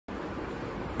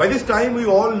By this time, we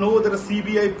all know that a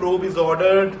CBI probe is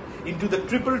ordered into the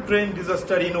triple train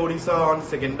disaster in Odisha on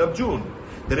 2nd of June.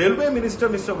 The Railway Minister,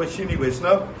 Mr. Ashwini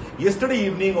Vaishnawয়, yesterday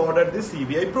evening ordered the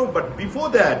CBI probe. But before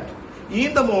that,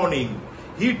 in the morning,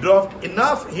 he dropped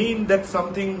enough hint that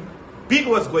something big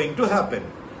was going to happen.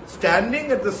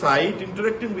 Standing at the site,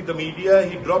 interacting with the media,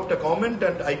 he dropped a comment,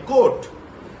 and I quote,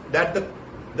 that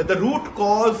the root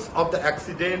cause of the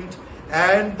accident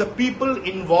and the people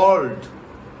involved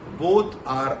both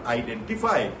are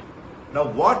identified. Now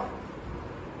what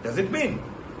does it mean?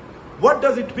 What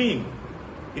does it mean?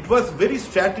 It was very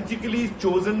strategically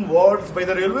chosen words by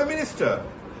the Railway Minister.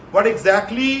 What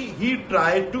exactly he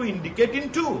tried to indicate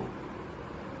into?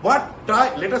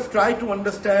 Let us try to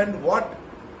understand what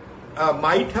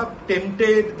might have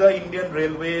tempted the Indian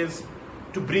Railways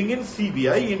to bring in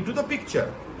CBI into the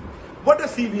picture. What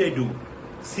does CBI do?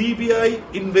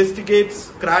 CBI investigates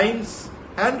crimes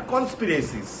and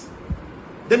conspiracies.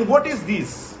 Then what is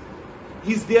this?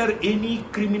 Is there any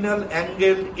criminal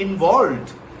angle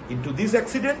involved into this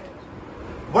accident?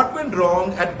 What went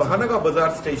wrong at Bahanaga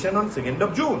Bazar station on 2nd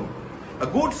of June? A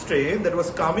goods train that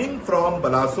was coming from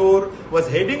Balsore was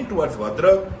heading towards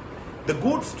Bhadrak. The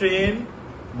goods train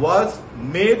was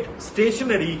made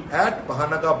stationary at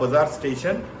Bahanaga Bazar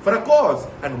station for a cause.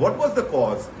 And what was the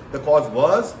cause? The cause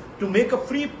was to make a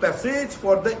free passage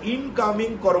for the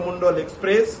incoming Coromandel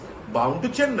Express bound to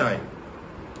Chennai.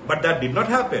 But that did not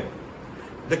happen.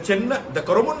 The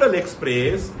Coromandel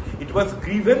Express, it was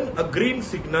given a green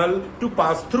signal to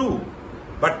pass through.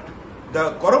 But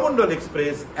the Coromandel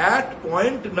Express at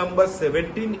point number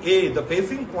 17A, the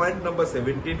facing point number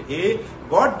 17A,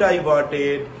 got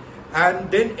diverted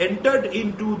and then entered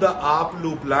into the up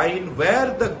loop line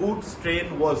where the goods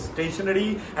train was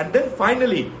stationary, and then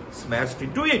finally smashed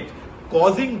into it,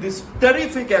 causing this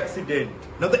terrific accident.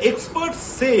 Now the experts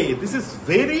say this is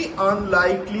very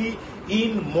unlikely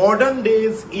in modern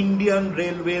days Indian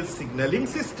Railways signalling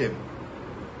system.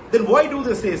 Then why do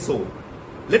they say so?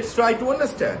 Let's try to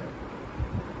understand.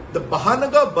 The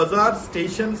Bahanaga Bazar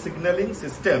station signalling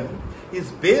system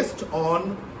is based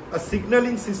on a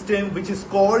signalling system which is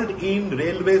called in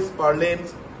railways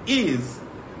parlance is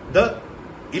the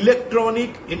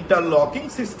electronic interlocking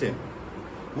system.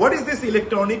 What is this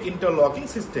electronic interlocking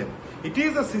system? It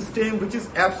is a system which is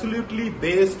absolutely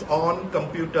based on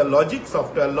computer logic,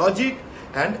 software logic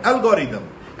and algorithm.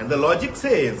 And the logic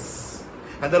says,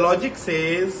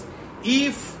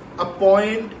 if a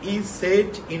point is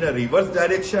set in a reverse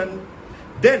direction,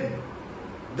 then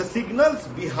the signals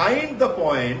behind the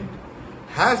point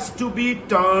has to be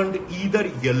turned either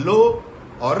yellow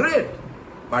or red.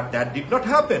 But that did not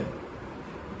happen.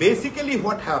 Basically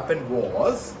what happened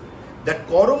was that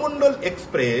Coromandel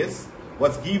Express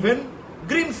was given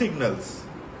green signals,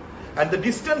 and the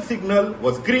distance signal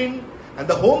was green and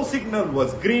the home signal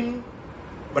was green,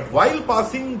 but while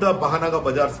passing the Bahanaga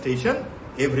Bazar station,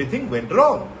 everything went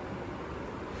wrong.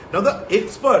 Now the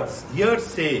experts here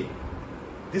say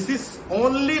this is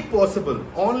only possible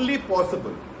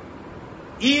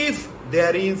if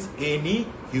there is any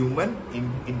human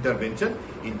intervention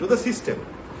into the system.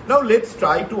 Now let's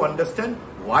try to understand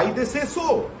why they say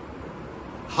so,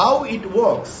 how it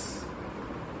works.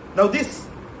 Now this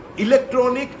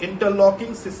electronic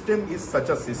interlocking system is such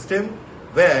a system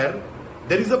where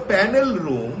there is a panel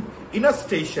room in a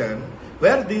station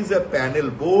where there is a panel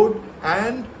board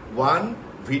and one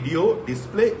video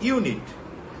display unit.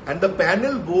 And the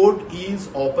panel board is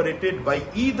operated by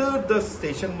either the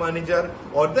station manager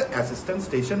or the assistant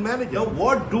station manager. Now,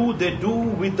 what do they do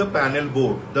with the panel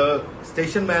board? The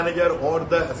station manager or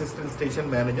the assistant station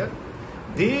manager,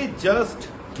 they just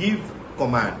give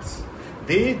commands.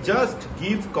 They just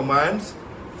give commands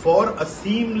for a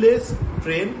seamless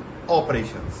train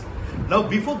operations. Now,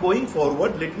 before going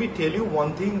forward, let me tell you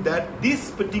one thing, that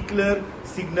this particular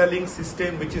signaling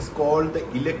system, which is called the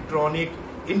electronic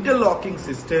interlocking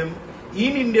system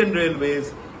in Indian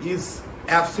Railways, is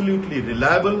absolutely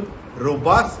reliable,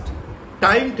 robust,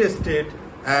 time-tested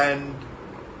and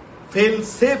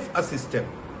fail-safe a system.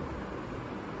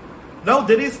 Now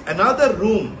there is another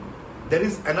room. There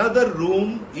is another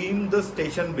room in the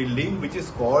station building which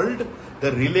is called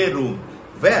the relay room,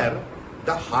 where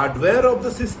the hardware of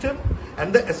the system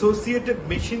and the associated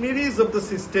machineries of the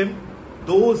system,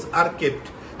 those are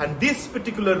kept. And this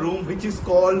particular room, which is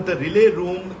called the relay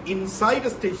room inside a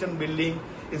station building,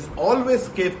 is always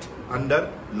kept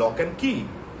under lock and key.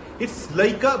 It's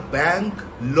like a bank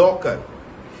locker.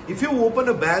 If you open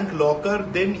a bank locker,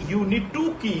 then you need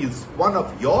two keys, one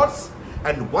of yours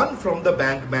and one from the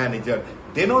bank manager.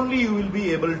 Then only you will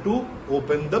be able to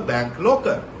open the bank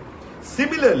locker.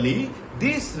 Similarly,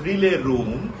 this relay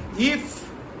room, if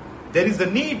there is a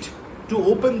need to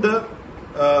open the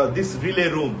this relay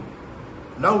room.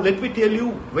 Now let me tell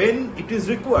you when it is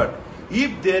required.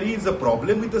 If there is a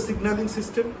problem with the signaling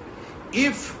system,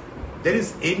 if there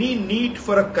is any need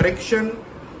for a correction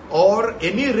or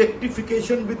any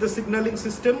rectification with the signaling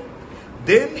system,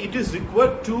 then it is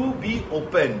required to be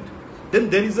opened. Then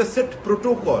there is a set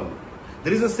protocol.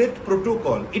 There is a set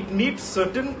protocol. It needs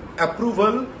certain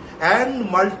approval and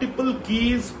multiple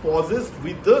keys possessed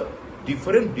with the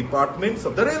different departments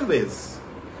of the railways.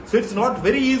 So it's not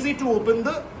very easy to open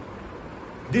the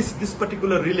this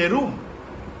particular relay room.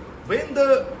 When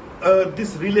the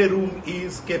this relay room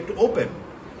is kept open,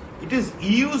 it is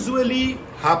usually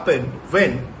happen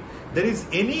when there is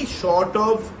any sort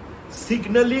of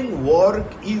signaling work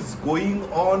is going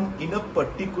on in a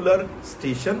particular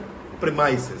station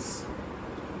premises.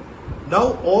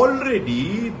 Now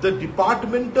already the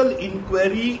departmental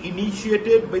inquiry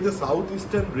initiated by the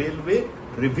Southeastern Railway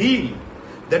revealed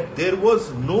that there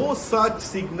was no such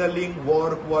signaling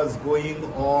work was going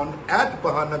on at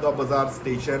Bahanagar Bazar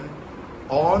station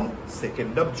on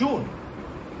 2nd of June.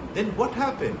 Then what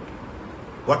happened?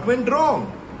 What went wrong?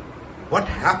 What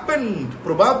happened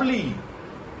probably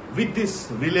with this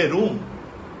relay room?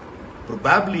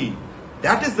 Probably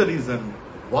that is the reason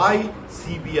why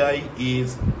CBI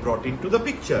is brought into the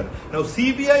picture. Now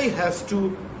CBI has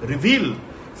to reveal,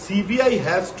 CBI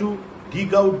has to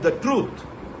dig out the truth.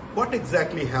 What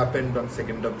exactly happened on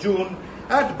 2nd of June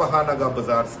at Bahanagar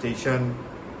Bazar station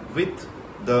with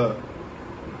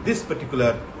this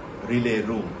particular relay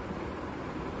room?